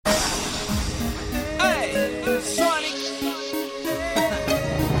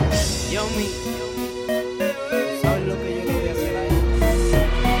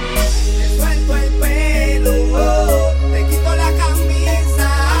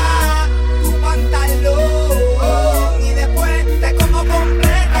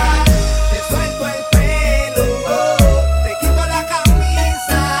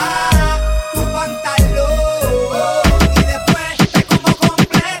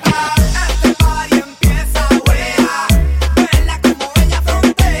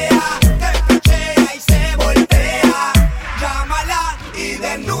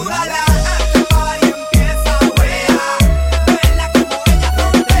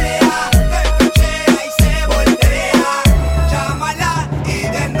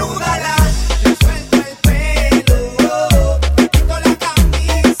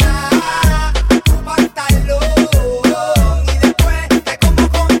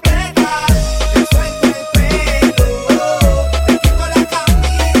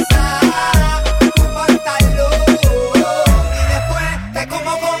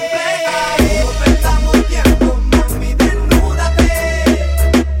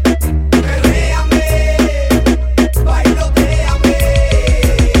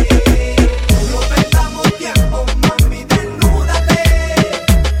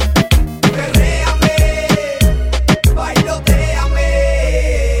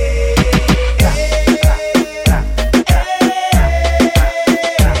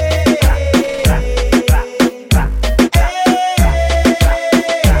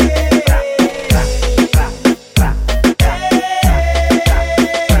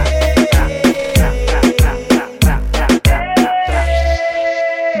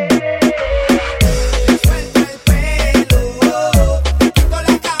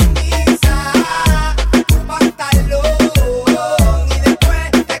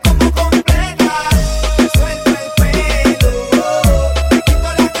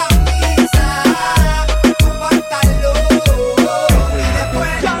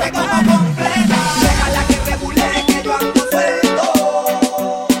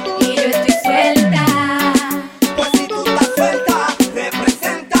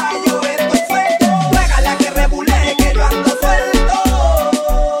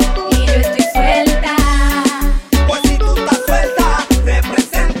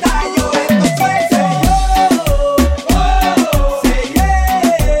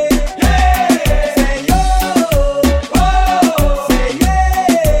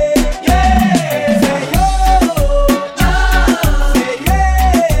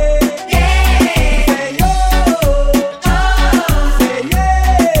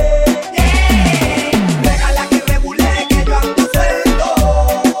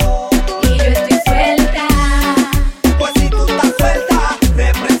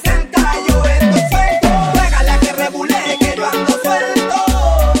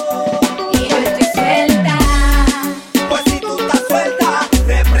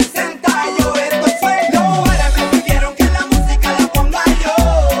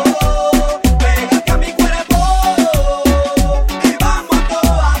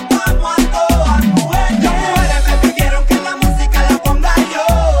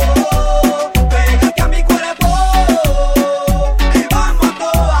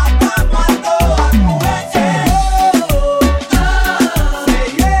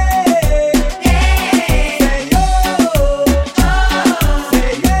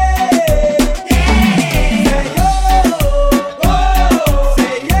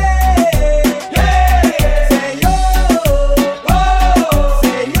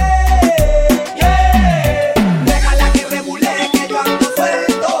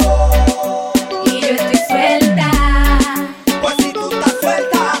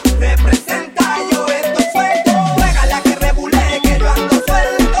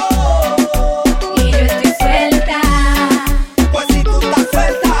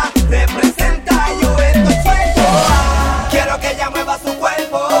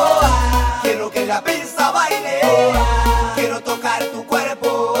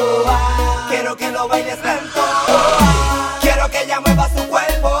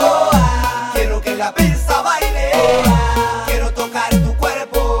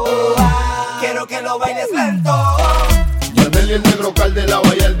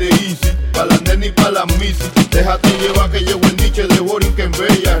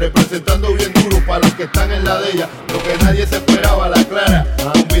la de ella, lo que nadie se esperaba, la clara.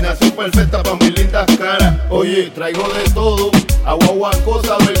 Combinación perfecta para mis lindas caras. Oye, traigo de todo, agua,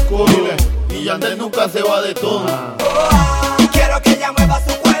 cosa del coro. Y Yandel nunca se va de todo. Quiero que ella mueva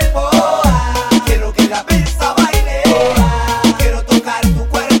su cuerpo. Quiero que la pista baile. Quiero tocar tu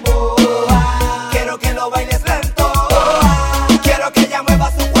cuerpo. Quiero que lo bailes lento. Quiero que ella mueva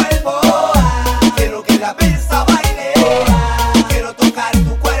su cuerpo. Quiero que la pista baile. Quiero tocar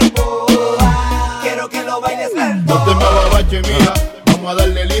tu cuerpo. Quiero que lo bailes lento. No te me ababache, mija. Vamos a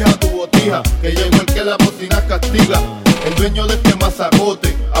darle lija a tu botija, que llegó el que la bocina castiga. El dueño de este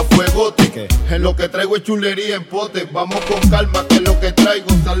mazacote, a fuegote. En lo que traigo es chulería en pote. Vamos con calma, que lo que traigo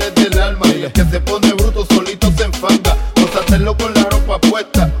sale del alma. Y el que se pone bruto solito se enfanga. Gózatelo con la ropa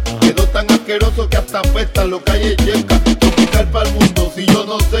puesta. Quedó tan asqueroso que hasta apesta. Lo que hay es yeca, tropical pa'l mundo. Si yo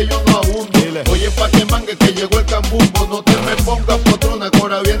no sé, yo no abundo. Oye, pa' que mangue que llegó el cambumbo. No te me pongas potrona, que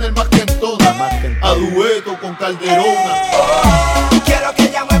ahora viene el más quentona. A dueto con Calderona. Quiero que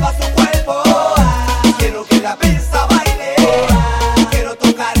ella mueva su cuerpo. Quiero que la pista baile. Quiero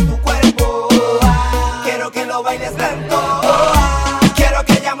tocar tu cuerpo. Quiero que lo bailes lento. Quiero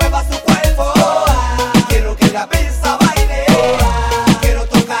que ella mueva su cuerpo. Quiero que la pista baile. Quiero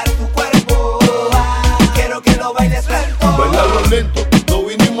tocar tu cuerpo. Quiero que lo bailes lento. Bailalo lento, no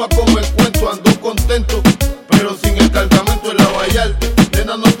vinimos a comer cuento. Ando contento, pero sin el cargamento en la Vallarta.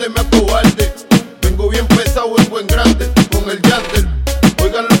 Nena, no te me acobarde. Vengo bien pesado, vengo en grande. Con el Yandel,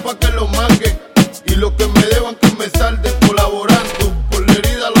 óiganlo pa' que lo manguen. Y los que me deban que me salden. Colaborando, por la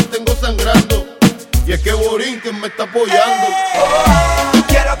herida los tengo sangrando. Y es que Borinquen me está apoyando.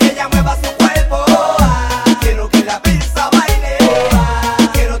 Quiero que ella mueva su cuerpo. Quiero que la pista baile.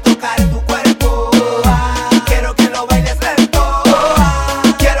 Quiero tocar tu cuerpo. Quiero que lo bailes lento.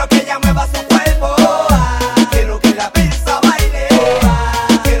 Quiero que ella mueva su cuerpo. Quiero que la pista baile.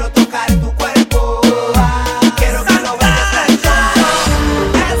 Quiero tocar tu cuerpo. Quiero que lo bailes lento.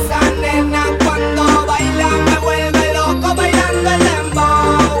 Esa nena cuando baila me vuelve loco bailando el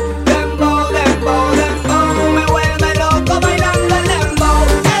dembow. Dembow, dembow, dembow. Me vuelve loco bailando el dembow.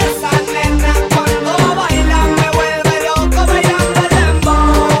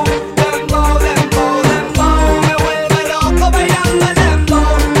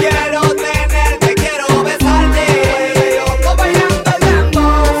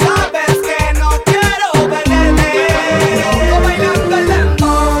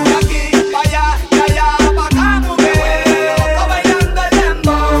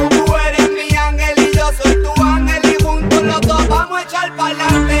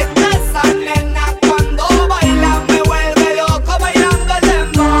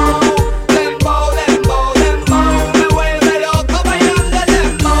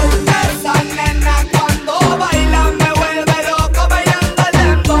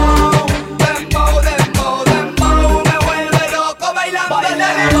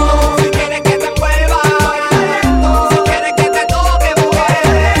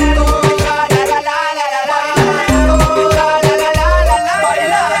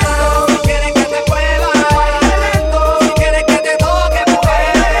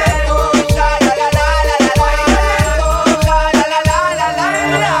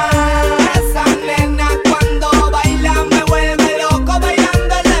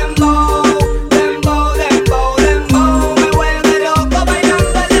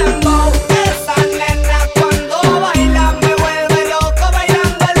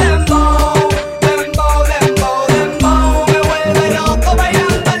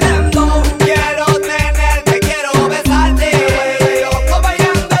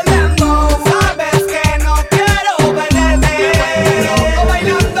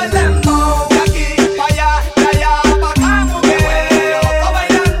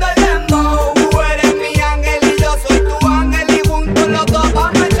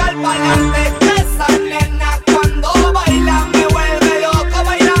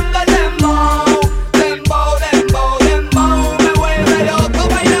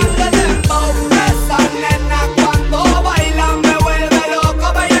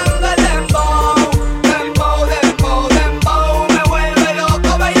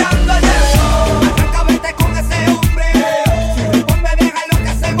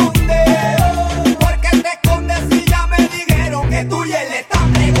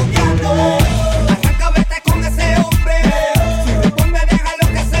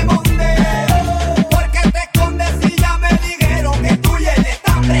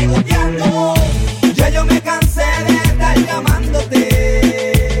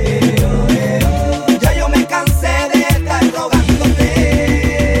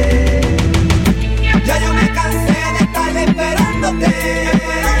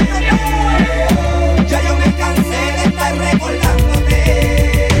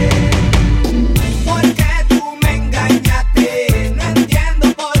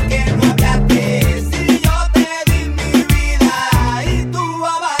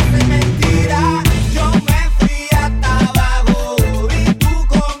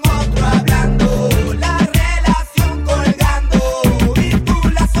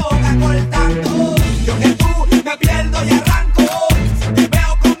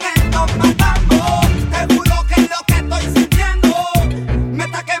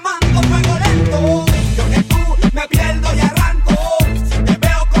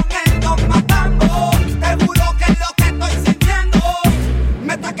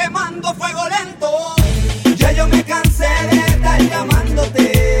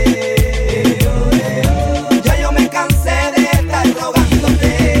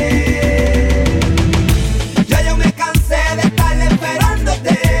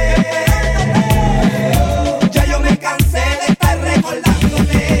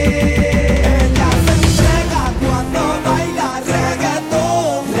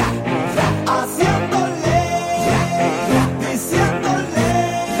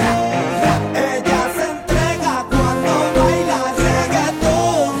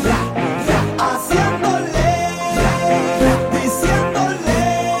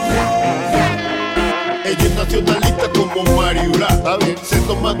 Está bien. Se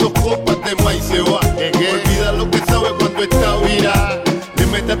toma 2 copas de maíz y se va. Olvida lo que sabe cuando está vira. Le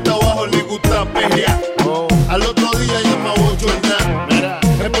mete hasta abajo, le gusta pelear. Al otro día llama a bochornar.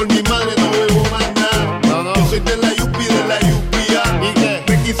 Es por mi madre, no bebo más nada. Yo soy de la Yupi, de la Yupia.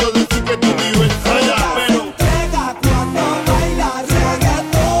 Me quiso decir que tú diversas, pero entrega cuando baila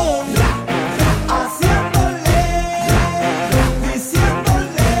reggaetón, haciéndole,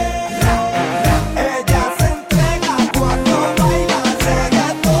 diciéndole. Ella se entrega cuando baila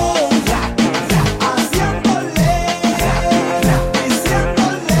reggaetón, haciéndole,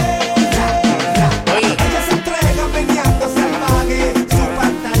 diciéndole. Ella se entrega meneando salvaje, su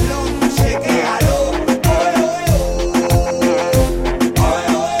pantalón chequealo.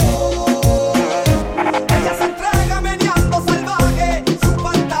 Ella se entrega meneando salvaje, su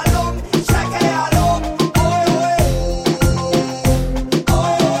pantalón chequealo.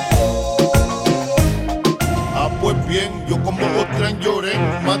 ah, pues bien, yo como Ostran lloré,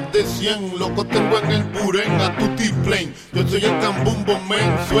 más de 100 locos tengo en el buren, a tutti plain. Yo soy el cambumbo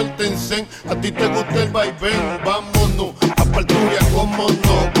men, suéltense, a ti te gusta el vaivén, vámonos, a Parturia, como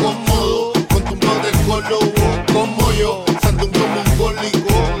no, cómodo, con tu de colobo, como yo, sandungo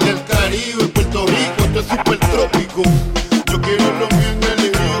mongólico, del Caribe, Puerto Rico, esto es super trópico. Yo quiero lo mío en el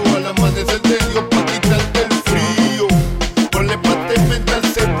río, al amanecer de Dios pa' quitarte el frío. Ponle pasta y menta al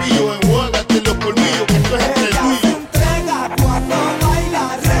cepillo, enjuágate los colmillos, que esto es entre Ella tú y se yo. entrega cuando baila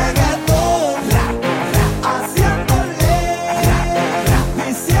reggaetón, haciéndole,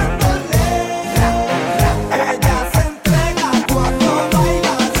 diciéndole. Ella se entrega cuando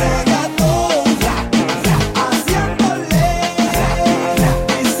baila reggaetón, haciéndole,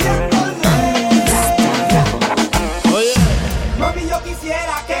 diciéndole. Oye, Mami, yo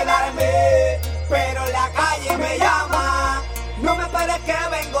quisiera quedarme, pero la calle me llama. No me esperes que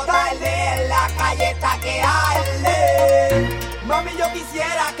vengo tarde, en la calle está que arde. Mami, yo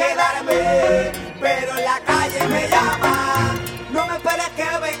quisiera quedarme, pero la calle me llama. No me esperes que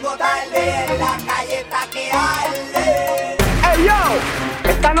vengo tarde, en la calle está que arde. Hey yo,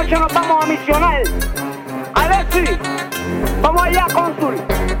 esta noche nos vamos a misionar. Alexi, vamos allá, cónsul.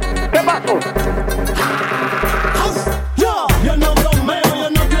 ¿Qué pasó? Yo no bromeo, yo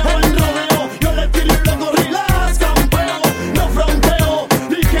no creo en rodeo. Yo le tiro y luego relax, campeo. No fronteo,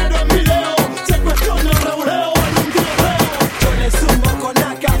 ni quiero en video. Se cuestiona, reuleo en un tiroteo. Yo le sumo con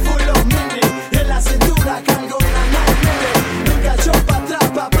AK full of mini. Y en la cintura cargo una Nike. Nunca yo pa' atrás,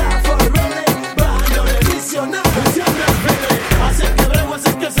 papá, for ready. Bajándole visionario, enciende el file. Así es que brego, así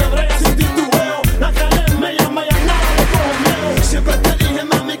es que se brega sin titubeo. La calle me llama y a nada le cojo miedo. Siempre te dije,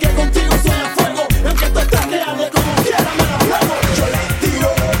 mami, que contigo soy a fuego. Aunque tú estás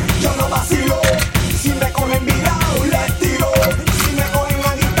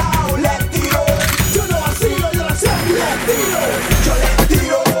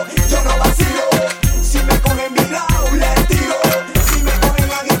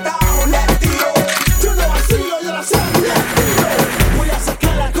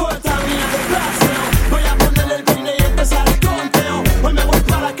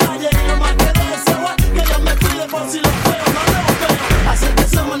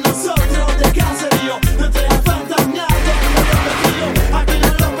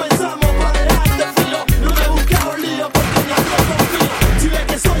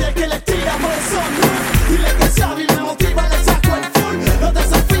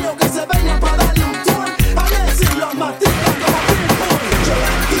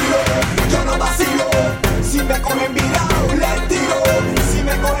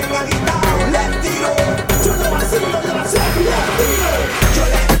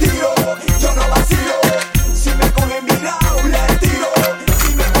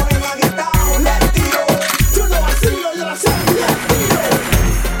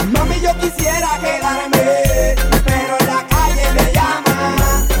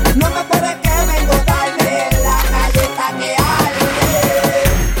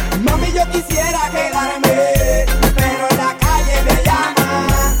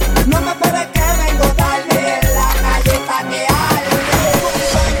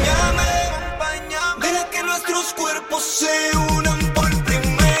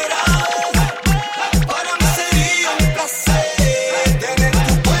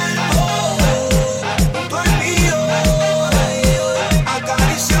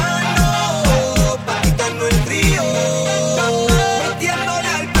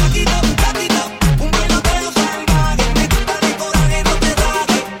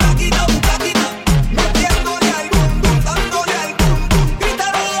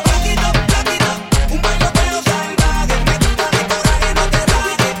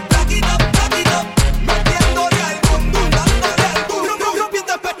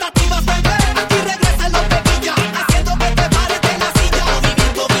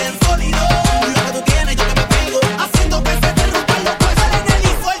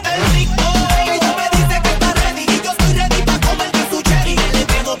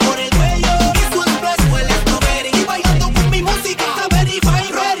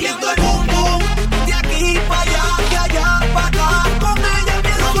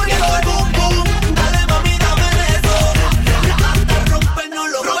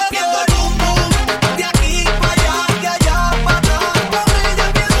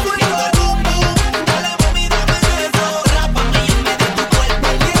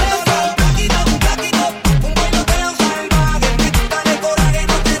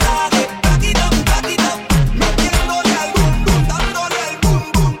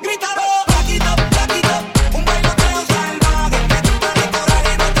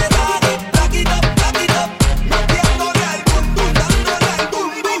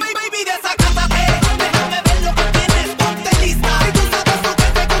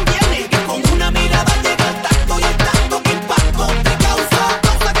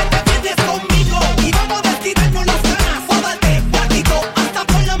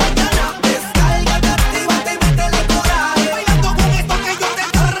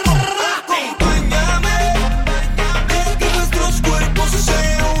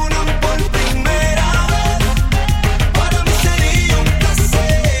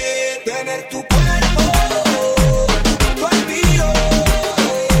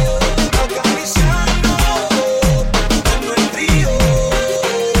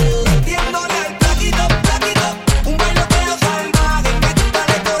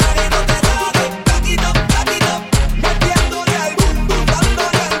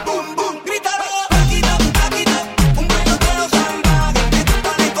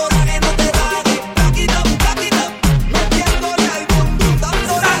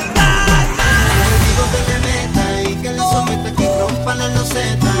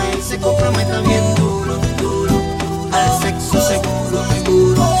loseta y se comprometa bien duro, duro, al sexo seguro,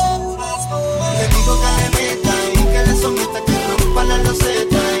 seguro. Le digo que le meta y que le someta, que rompa la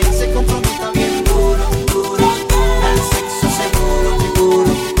loseta y se comprometa bien duro, duro, al sexo seguro,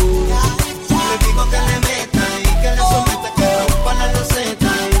 seguro. Le digo que le meta y que le someta, que rompa la loseta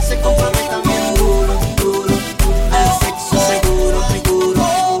y se comprometa bien duro, duro, al sexo seguro, seguro.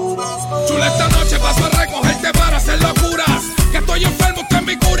 Chula, esta noche paso a recogerte para hacer locuras. Que estoy enfermo, que es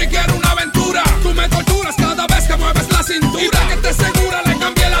mi cura y quiero una aventura. Tú me torturas cada vez que mueves la cintura. Y de que te segura le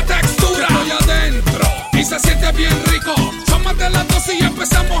cambié la textura. Estoy adentro y se siente bien rico. Son más de las 12 y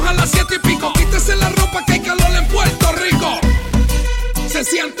empezamos a las 7 y pico. Quítese la ropa que hay calor en Puerto Rico. Se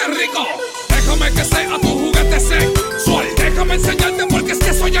siente rico. Déjame que sea tu juguete sexual. Déjame enseñarte porque es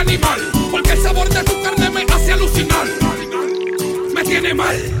que soy animal. Porque el sabor de tu carne me hace alucinar. Me tiene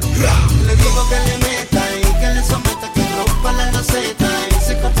mal. Le digo que le meta y que le someta, que rompa la loseta y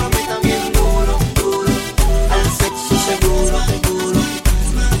se comprometa bien duro, duro, al sexo seguro, seguro.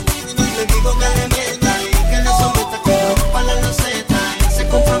 Le digo que le meta y que le someta, que rompa la loseta y se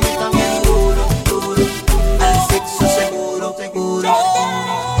comprometa bien duro, duro, al sexo seguro, seguro.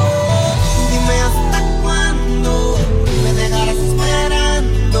 Dime hasta cuándo me dejarás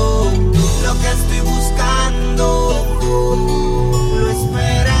esperando lo que estoy buscando. Lo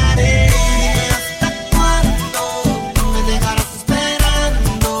esperaré. Dime hasta cuándo me dejarás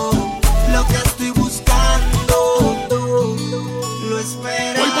esperando lo que estoy buscando. Lo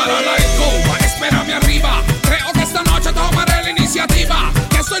esperaré. Voy para la escoba, espérame arriba. Creo que esta noche tomaré la iniciativa.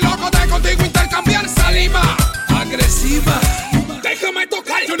 Que estoy loco de contigo intercambiar saliva. Agresiva, déjame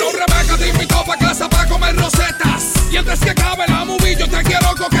tocar. Yo no, Rebeca, te invito pa' casa pa' comer rosetas. Y antes que acabe la movie yo te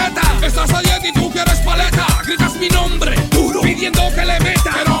quiero coqueta. Estás a dieta y tú quieres paleta. Gritas mi nombre, duro, pidiendo que le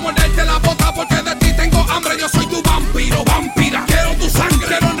meta. Quiero morderte la bota porque de ti tengo hambre. Yo soy tu vampiro, vampira. Quiero tu sangre,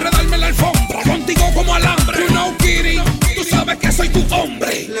 quiero enredarme en la alfombra. Contigo como alambre. You know, kitty, tú sabes que soy tu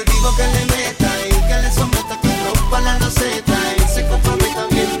hombre. Le digo que le meta y que le someta, que rompa la loseta y se comprometa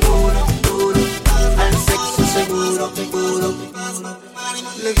bien duro, duro, al sexo seguro, seguro.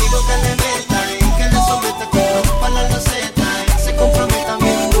 Le digo que le meta y que le someta, que rompa la loseta y se comprometa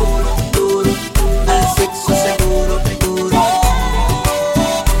bien duro, duro, al sexo seguro, seguro.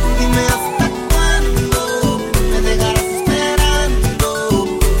 Dime hasta cuándo me dejarás esperando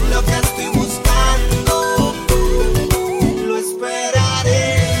lo que estoy buscando. Lo esperaré.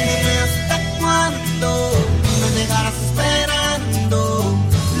 Dime hasta cuándo me dejarás esperando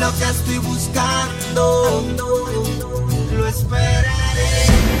lo que estoy buscando. Lo esperaré.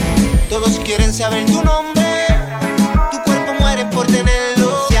 Todos quieren saber tu nombre. Tu cuerpo muere por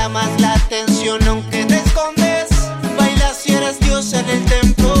tenerlo. Llamas la atención aunque te escondes. Bailas si eres Dios en el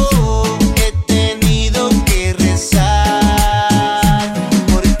templo. He tenido que rezar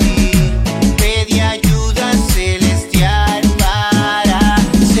por ti. Pedí ayuda celestial para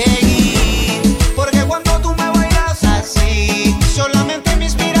seguir. Porque cuando tú me bailas así, solamente me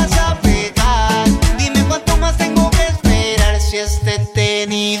inspiras a pegar. Dime cuánto más tengo que esperar si he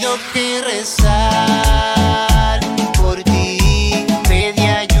tenido que rezar por ti. Pedí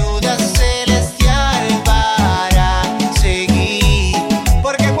ayuda celestial para seguir.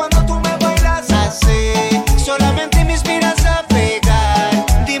 Porque cuando tú me bailas así, solamente me inspiras a pegar.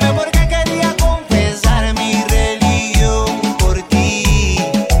 Dime por qué quería confesar mi religión por ti.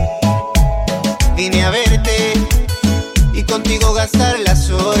 Vine a verte y contigo gastar las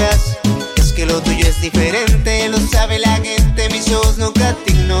horas. Es que lo tuyo es diferente, lo sabe la gente, mis ojos nunca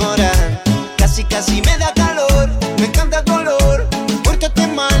te ignoran. Casi casi me da calor, me encanta el color. Pórtate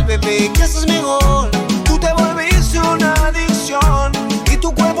mal, bebé, que haces mejor. Tú te volviste una adicción y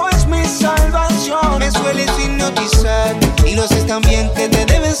tu cuerpo es mi salvación. Me sueles hipnotizar y lo haces tan bien que te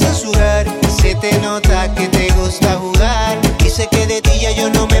deben censurar. Se te nota que te gusta jugar y sé que de ti ya yo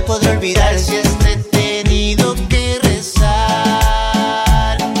no me podré olvidar. Si he tenido que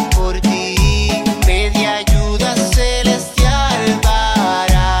rezar por ti, pedí ayuda celestial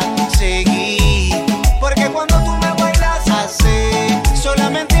para seguir. Porque cuando tú me bailas así,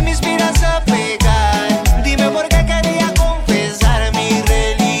 solamente me inspiras a pegar. Dime por qué quería confesar mi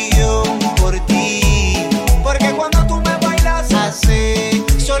religión por ti. Porque cuando tú me bailas así,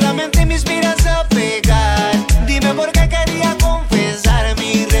 solamente me inspiras a pegar. Dime por qué quería confesar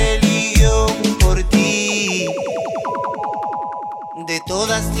mi religión por ti. De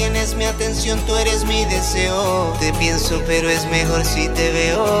todas tienes mi atención, tú eres mi deseo. Te pienso pero es mejor si te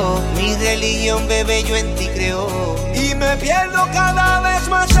veo. Mi religión, bebé, yo en ti creo. Y me pierdo cada vez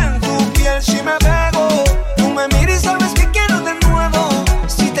más en tu piel si me pego. Tú me miras y sabes que quiero de nuevo.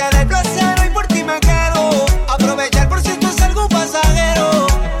 Si te da placer hoy por ti me quedo. Aprovechar por si esto es algo pasajero.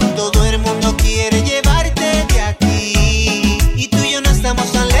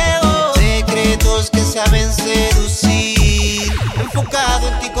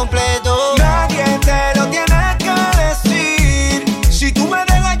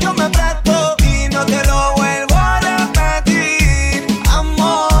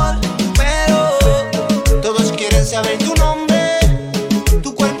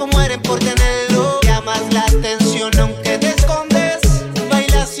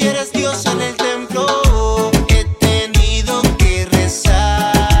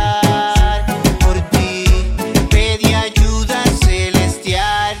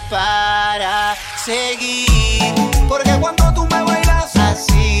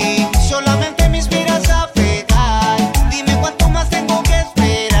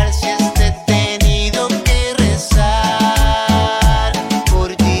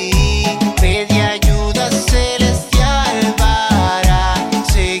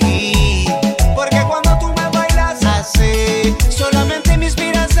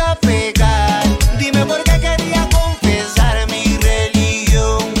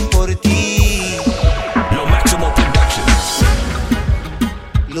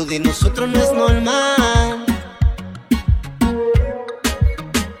 Lo de nosotros no es normal.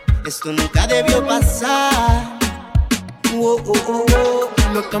 Esto nunca debió pasar.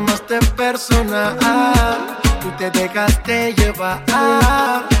 Lo tomaste personal, tú te dejaste llevar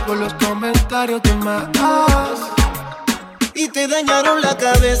por los comentarios de más y te dañaron la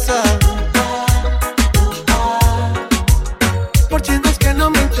cabeza por chismes que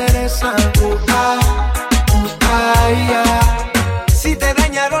no me interesan. Si te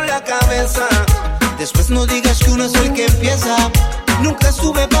dañaron la cabeza, después no digas que uno es el que empieza. Nunca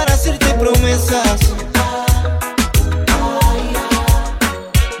estuve para hacerte promesas.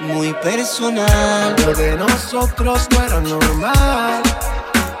 Muy personal. Lo de nosotros no era normal.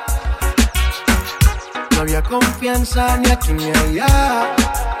 No había confianza ni aquí ni allá.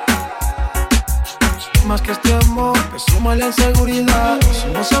 Más que este amor, me suma la inseguridad. Si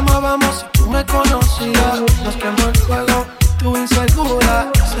nos amábamos y tú me conocías, nos quemó el fuego, tu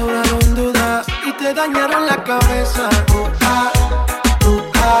insegura, sobraron dudas y te dañaron la cabeza.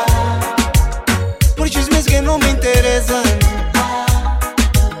 Por chismes que no me interesan.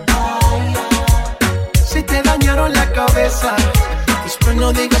 Si te dañaron la cabeza, después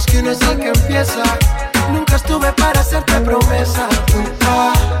no digas que uno es el que empieza. Nunca estuve para hacerte promesa.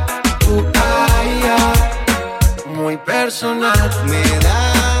 Muy personal. Me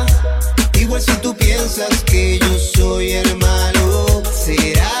da igual si tú piensas que yo soy el malo.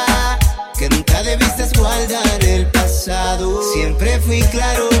 ¿Será que nunca debiste guardar el pasado? Siempre fui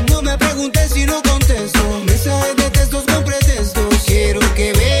claro, no me preguntes si no contesto. Mensajes de textos con pretextos. Quiero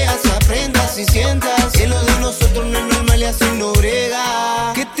que veas, aprendas y sientas que lo de nosotros no es normal y así no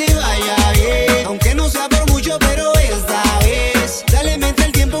brega. Que te vaya bien, aunque no sea por mucho, pero esta vez dale mente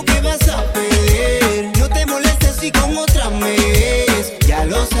al tiempo que vas a perder. No te molestes si con otra me ves, ya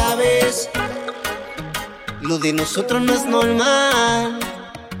lo sabes. Lo de nosotros no es normal.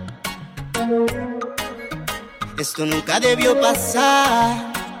 Esto nunca debió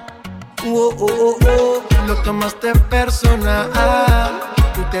pasar. Lo tomaste personal,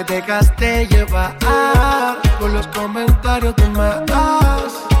 tú te dejaste llevar por los comentarios de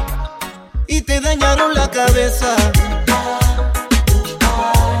más y te dañaron la cabeza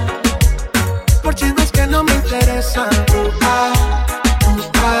por chismes que no me interesan.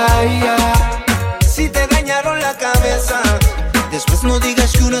 Si te dañaron la cabeza, después no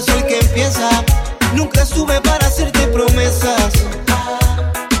digas que uno es el que empieza. Nunca estuve para hacerte promesas.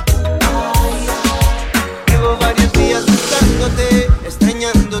 Llevo varios días buscándote,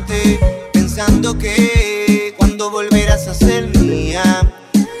 extrañándote, pensando que cuando volverás a ser mía,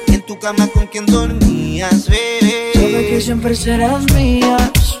 en tu cama con quien dormías, bebé. Sabe que siempre serás mía,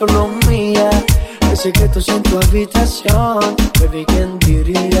 solo mía. Hay secretos en tu habitación, baby, ¿quién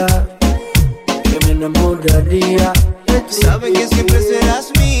diría que me enamoraría de ti? Sabe que siempre serás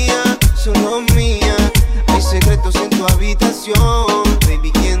mía, solo mía. Hay secretos en tu habitación,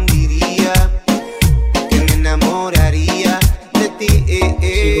 baby, ¿quién diría que me enamoraría de ti?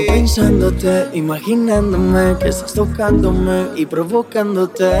 Sigo pensándote, imaginándome que estás tocándome y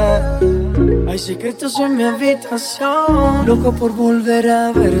provocándote. Hay secretos en mi habitación, loco por volver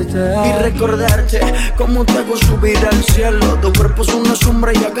a verte y recordarte cómo te hago subir al cielo. Tu cuerpo es una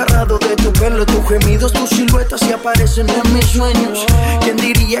sombra y agarrado de tu pelo. Tus gemidos, tus siluetas se aparecen en mis sueños. ¿Quién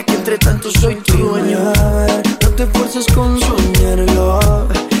diría que entre tanto soy tu dueño? No te esfuerces con soñarlo,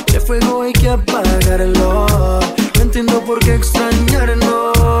 que fuego hay que apagarlo. No entiendo por qué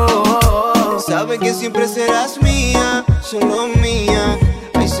extrañarnos. Sabe que siempre serás mía, solo mía.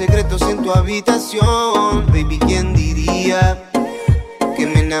 Hay secretos en tu habitación, baby, ¿quién diría que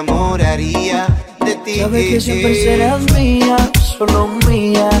me enamoraría de ti? Sabe que siempre serás mía, solo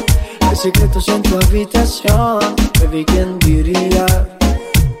mía. Hay secretos en tu habitación, baby, ¿quién diría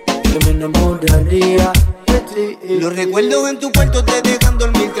que me enamoraría de ti? Los recuerdos en tu cuarto te dejan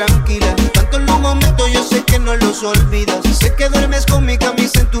dormir tranquila. Tanto en los momentos yo sé que no los olvidas. Sé que duermes con mi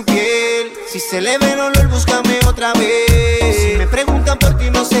camisa en tu piel. Si se le ve el olor, búscame otra vez. Si me preguntan por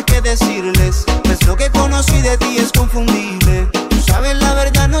ti no sé qué decirles, pues lo que conocí de ti es confundible. Tú sabes la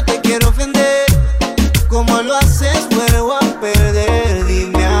verdad, no te quiero ofender. Como lo haces, vuelvo a perder.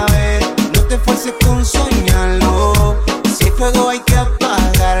 Dime a ver, no te esfuerces con soñarlo. Si hay fuego hay que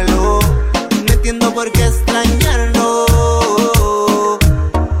apagarlo. No entiendo por qué extrañarlo.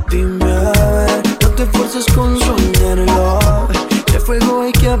 Dime a ver, no te esfuerces con soñarlo. Que fuego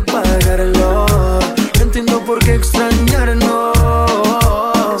hay que apagarlo. No entiendo por qué extrañarnos.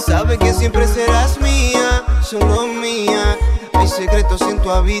 Sabe que siempre serás mía, solo mía. Hay secretos en tu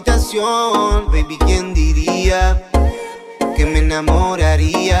habitación, baby, ¿quién diría que me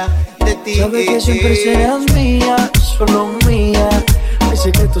enamoraría de ti? Sabe que siempre serás mía, solo mía. Hay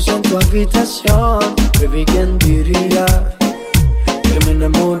secretos fotos en tu habitación. Baby, ¿quién diría que me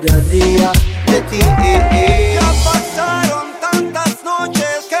enamoraría de ti? Ya pasaron tantas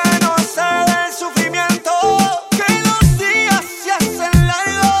noches que no sé del sufrimiento, que los días se hacen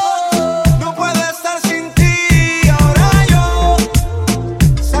largos. No puedo estar sin ti. Ahora yo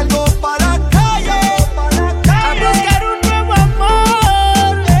salgo para la calle a buscar un nuevo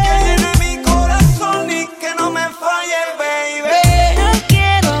amor que llene mi corazón y que no me falle, baby. No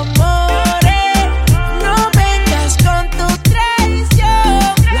quiero amores, no vengas con tu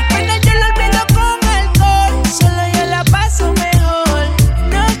traición. La pena yo la olvido con alcohol, solo yo la paso mejor.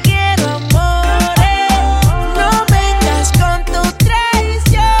 No quiero amores, no vengas con tu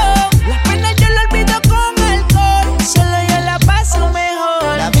traición. La pena yo la olvido con alcohol, solo yo la paso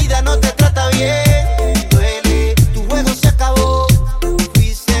mejor. La vida no te trata bien, duele, tu juego se acabó.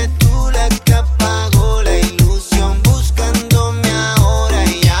 Fuiste tú la que apagó la ilusión, buscándome ahora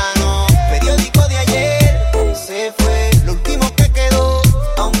y ya no. Periódico de ayer se fue, lo último que quedó.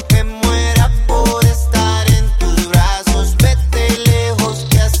 Aunque muera por estar en tus brazos, vete lejos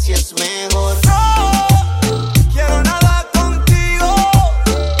que así es mejor. No quiero nada contigo,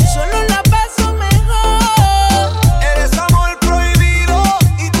 Solo la paso mejor. eres amor prohibido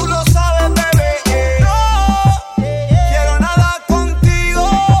y tú lo sabes, bebé. No quiero nada contigo,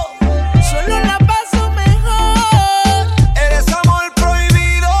 Solo la paso mejor. eres amor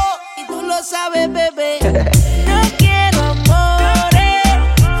prohibido. Y tú lo sabes, bebé. No quiero amores,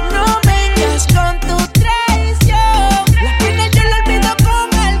 no vengas con tu traición. La pena yo la olvido con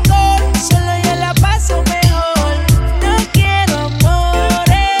alcohol, solo yo la paso mejor. No quiero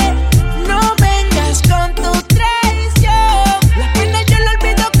amores, no vengas con tu traición. La pena yo la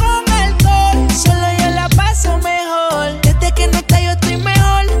olvido con alcohol, solo yo la paso mejor. Desde que no estás yo estoy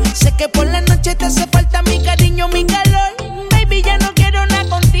mejor. Sé que por la noche te hace falta mi cariño, mi calor. Baby, ya no quiero nada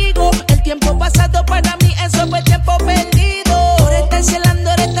contigo. El tiempo pasado para mí eso fue tiempo perdido. Por estar celando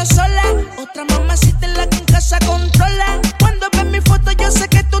ahora estás sola. Otra mamacita en la que en casa controla. Cuando ves mi foto yo sé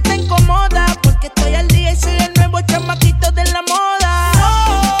que tú te incomodas, porque estoy al día y soy el nuevo chamaquito de la moda.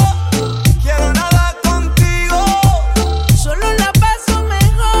 No quiero nada contigo, Solo la paso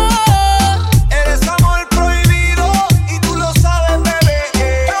mejor. eres amor prohibido y tú lo sabes, bebé.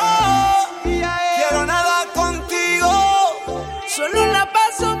 No quiero nada contigo, Solo la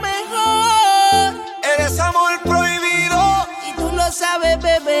paso mejor. eres amor prohibido. Y tú lo sabes,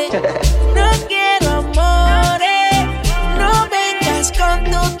 bebé. No quiero amores, no vengas con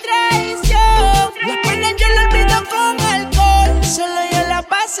tu traición. La pena yo la olvido con alcohol, solo yo la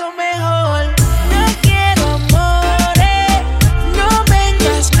paso mejor. No quiero amores, no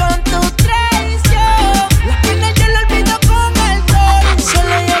vengas con tu traición. La pena yo la olvido con alcohol,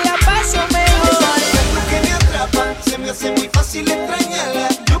 solo yo la paso mejor. Lo que me atrapa, se me hace muy fácil extrañarla.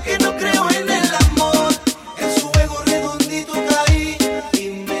 Yo que no creo en el amor, en su juego redondito caí y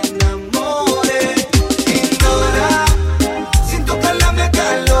me enamoré. Ignora, sin tocarla me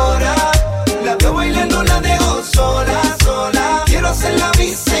acalora. La veo bailando, la dejo sola, sola. Quiero hacerla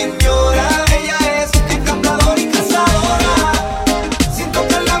mi señora. Ella es encantadora y cazadora. Sin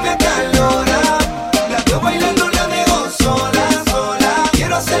tocarla me acalora. La veo bailando, la dejo sola, sola.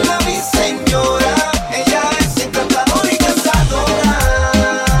 Quiero hacerla mi señora. Ella es encantadora y cazadora.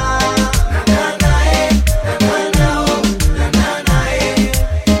 Na na na na na oh, na na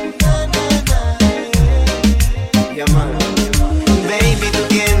Baby, tú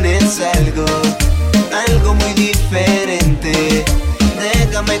tienes algo muy diferente.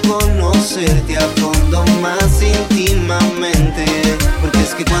 Déjame conocerte a fondo, más íntimamente. Porque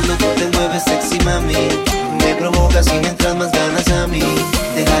es que cuando tú te mueves sexy, mami, me provocas y me entras más ganas a mí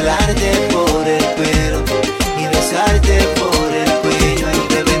de jalarte por el pelo y besarte por el cuello. Ay,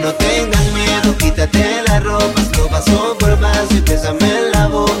 bebé, no tengas miedo, quítate la ropa, lo paso por paso y bésame en la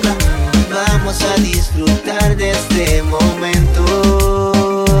boca. Vamos a disfrutar de este momento,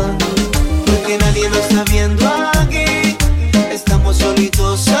 porque nadie nos está viendo aquí. Estamos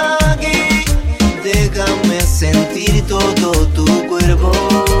solitos aquí. Déjame sentir todo tu cuerpo,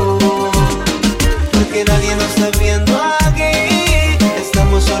 porque nadie nos está viendo aquí.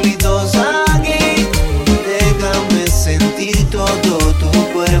 Estamos solitos aquí. Déjame sentir todo tu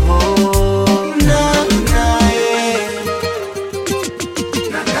cuerpo. Na, na,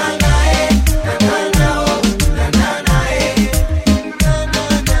 na, na, na, na, na, na, oh, na, na, na, na, na,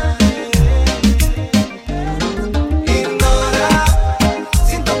 na, Ignora,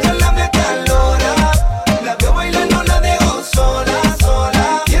 sin tocar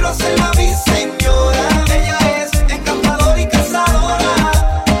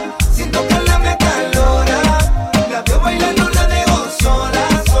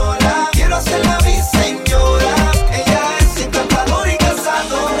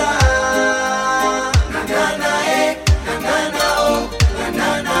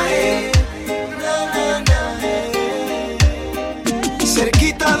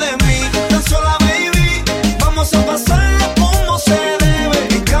cerquita de mí, tan sola baby, vamos a pasarla como se debe.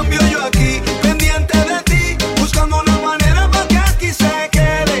 En cambio yo aquí, pendiente de ti, buscando una manera para que aquí se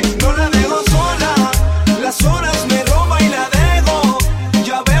quede. No la dejo sola, las horas me roba y la dejo.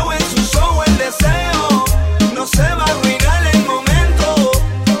 Ya veo en sus ojos el deseo, no se va a arruinar el momento.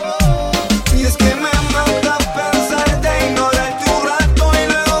 Y es que me mata pensarte, ignorarte un rato y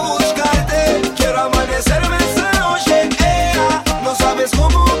luego buscarte. Quiero amanecerme esa noche, no sabes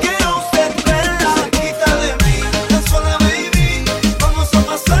cómo quiero usted verla. Cerquita de mí, tan sola baby, vamos a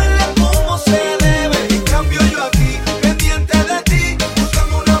pasarla como se debe. En cambio yo aquí, pendiente de ti,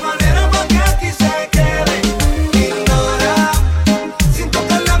 buscando una manera para que aquí se quede. Ignora, sin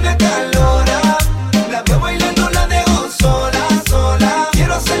tocarla me acalora, la veo bailando, la dejo sola, sola.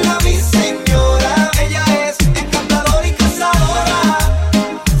 Quiero hacerla mi señora, ella es encantadora y cazadora.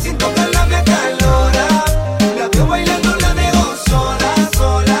 Sin tocarla me acalora, la veo bailando, la dejo sola,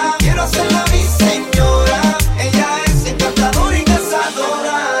 sola. Quiero hacerla mi señora, ella es encantadora y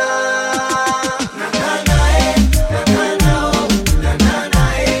cazadora. Na na na na na oh, na na na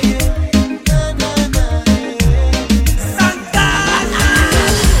na na Santana.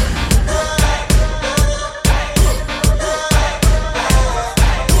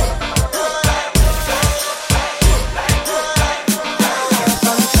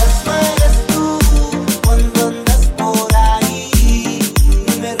 Fantasma eres tú cuando andas por ahí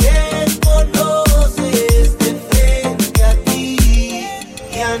y me reconoces de frente a ti.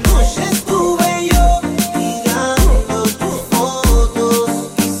 Y anoche estuve yo mirando tus fotos.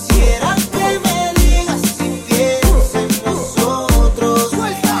 Quisiera que me digas si piensas en nosotros.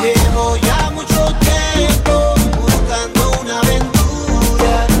 Llevo ya mucho tiempo buscando una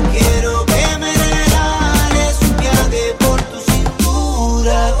aventura. Quiero que me regales un viaje por tu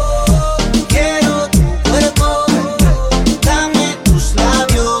cintura. Quiero tu cuerpo, dame tus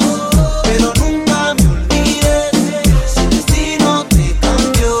labios, pero nunca me olvides si el destino te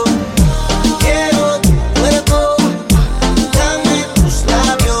cambió. Quiero tu cuerpo, dame tus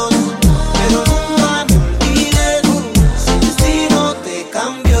labios, pero nunca me olvides si el destino te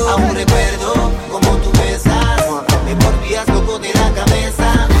cambió. Aún recuerdo como tú besas, me volvías loco de la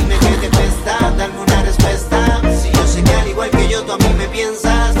cabeza. Dime qué te cuesta, darme una respuesta. Si yo sé que al igual que yo tú a mí me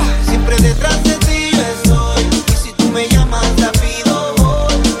piensas, siempre detrás de ti yo estoy. Y si tú me llamas rápido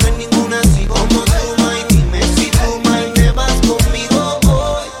voy, no hay ninguna así como tú, May. Dime si tú, May, te vas conmigo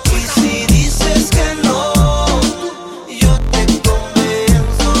hoy. Y si dices que no, yo te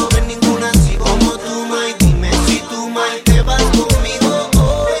convenzo. No hay ninguna así como tú, May. Dime si tú, May, te vas conmigo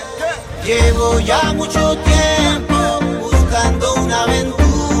hoy. Llevo ya mucho tiempo buscando una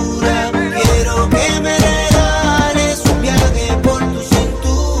aventura. Quiero que me regales un viaje por tu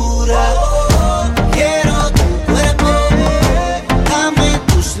cintura. Quiero tu cuerpo, dame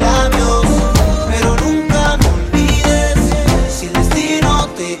tus labios, pero nunca me olvides si el destino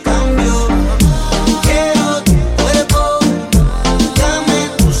te cambió. Quiero tu cuerpo, dame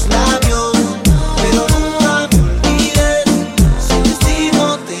tus labios, pero nunca me olvides si el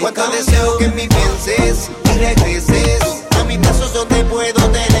destino te cambió. Cuánto deseo que en mí pienses y regreses a mis brazos donde puedo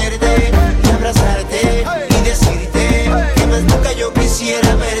tenerte y abrazarte y decirte que más nunca yo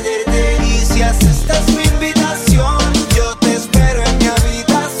quisiera perderte. Y si aceptas mi invitación, yo te espero en mi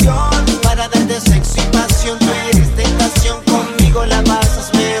habitación para darte sexo y pasión. Tú eres tentación, conmigo la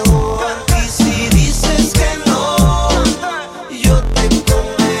pasas mejor. Y si dices que no, yo te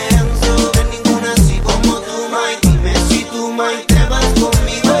convenzo. No hay ninguna así como tú, May. Dime si tú, May, te vas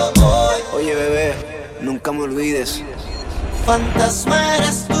conmigo hoy. Oye, bebé, nunca me olvides. Fantasma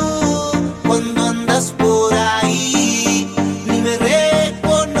eres tú cuando andas por ahí, ni me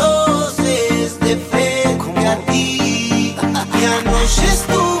reconoces de frente a ti. Y anoche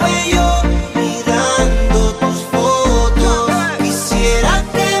estuve yo mirando tus fotos. Quisiera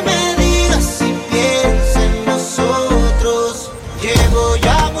que me digas si piensas en nosotros. Llevo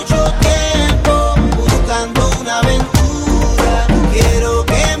ya mucho tiempo buscando una aventura. Quiero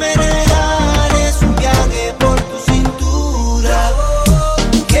que me regales un viaje por tu cintura.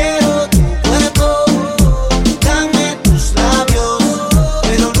 Quiero tu cuerpo, dame tus labios,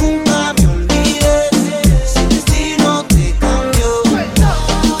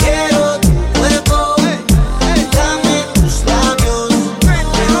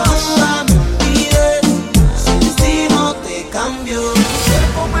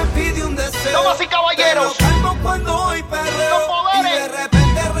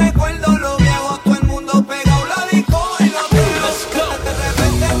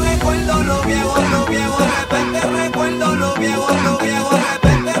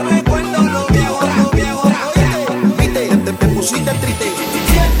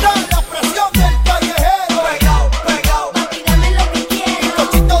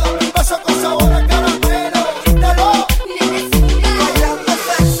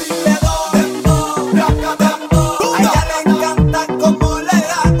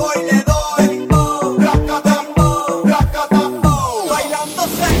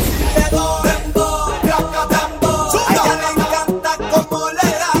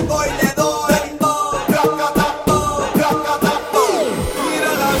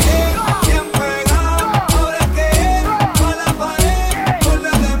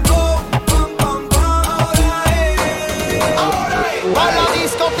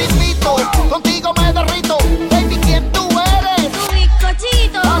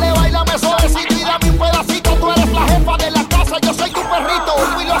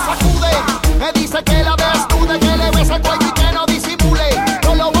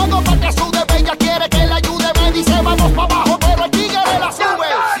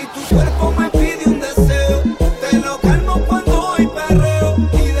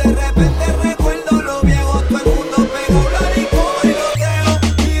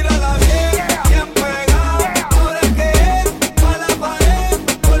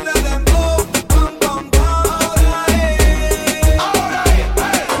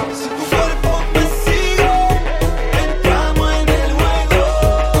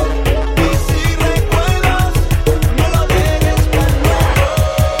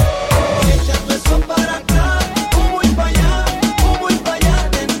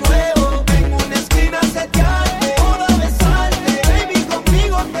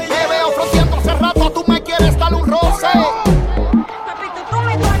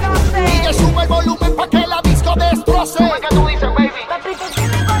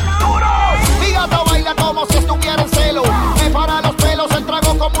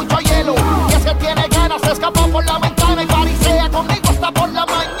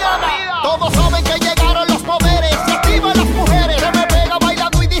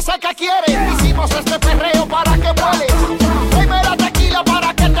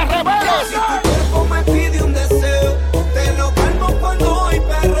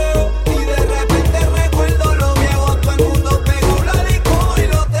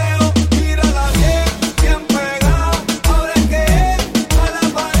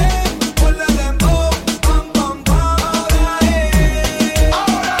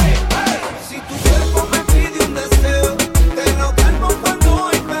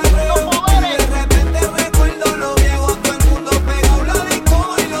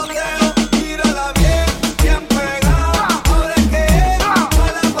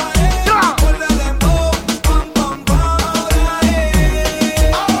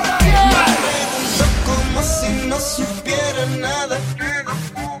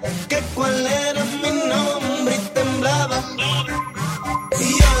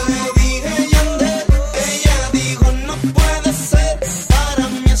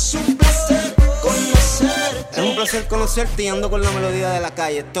 placer conocerte y ando con la melodía de la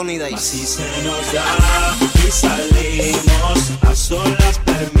calle, Tony Dice. Así se nos da y salimos a solas,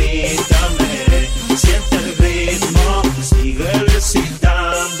 permítame. Siente el ritmo, sigue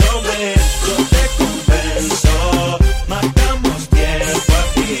recitándome. Yo te convenzo, matamos tiempo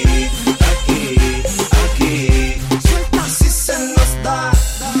aquí, aquí, aquí. Suelta si se nos da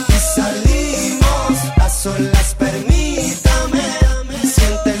y salimos a solas, permítame.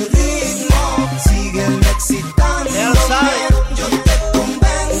 Siente el ritmo, sigue excitándome. Yo te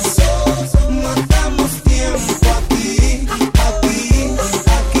convenzo, matamos tiempo aquí, aquí,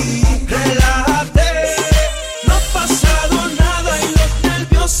 aquí. Relájate, no ha pasado nada y los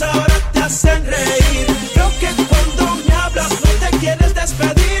nervios ahora te hacen reír. Creo que cuando me hablas no te quieres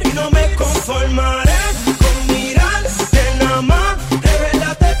despedir y no me conformaré con mirarte nada más.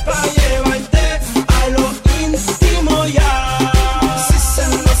 Revélate pa' llevarte a lo íntimo ya. Si se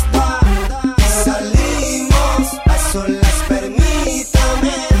nos da y salimos a solas,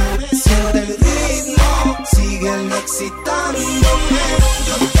 permítame. Siente el ritmo, sigue excitándome.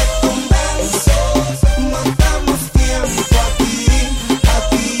 Yo te convenzo, matamos tiempo aquí,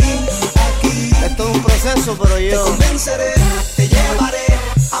 aquí, aquí. Esto es un proceso, pero yo te convenceré, te llevaré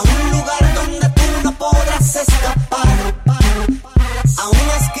a un lugar donde tú no podrás escapar, a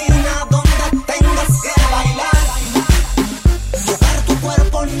una esquina donde tengas que bailar. Tocar tu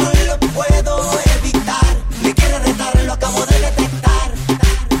cuerpo no lo puedo evitar. Me quiere retar, lo acabo de detectar.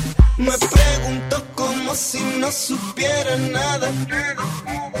 Me pregunto como si no supiera nada,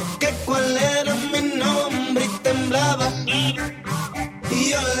 que cuál era mi nombre y temblaba. Y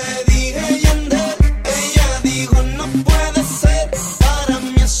yo le dije Yandel, ella dijo no puede ser. Para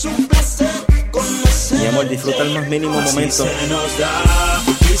mí es un placer conocer. Mi amor, disfruta el más mínimo Así momento. se nos da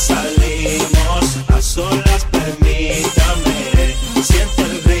y salimos a solas, permítame. Siente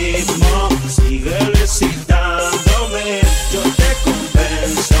el ritmo, sigue recitándome. Yo te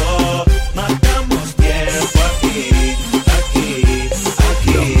convenzo, matamos tiempo aquí, aquí,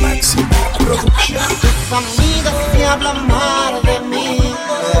 aquí. Tus amigas me hablan mal de mí.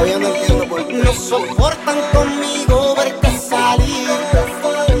 Todavía no entiendo por qué. No soportan conmigo verte salir.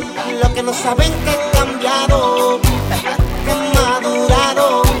 Lo que no saben que he cambiado, que he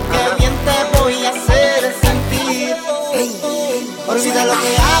madurado, que bien te voy a hacer sentir. Olvida lo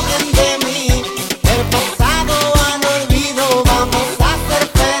que hablen de mí, el pasado al olvido, vamos a ser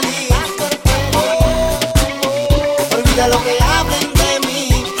feliz. Olvida lo que hablen de mí,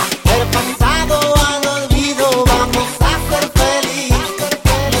 el pasado al olvido, vamos a ser feliz.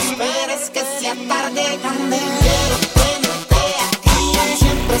 No esperes que sea tarde, grande. Quiero tenerte aquí,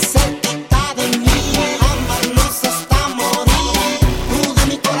 siempre cerquita de mí. Amarnos hasta morir. Tú de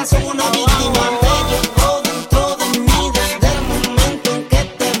mi corazón una víctima. Te llevo dentro de mí desde el momento en que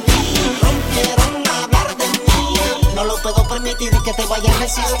te vi. Rompieron a hablar de mí. No lo puedo permitir que te vaya a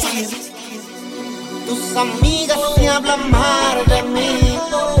resistir. Tus amigas me hablan mal de mí.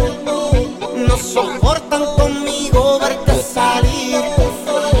 No soportan conmigo verte salir.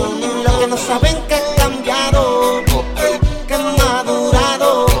 Lo que no saben que he cambiado, que he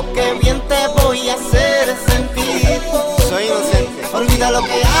madurado, que bien te voy a hacer sentir. Soy inocente. Olvida lo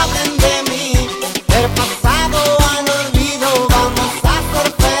que hablen de mí.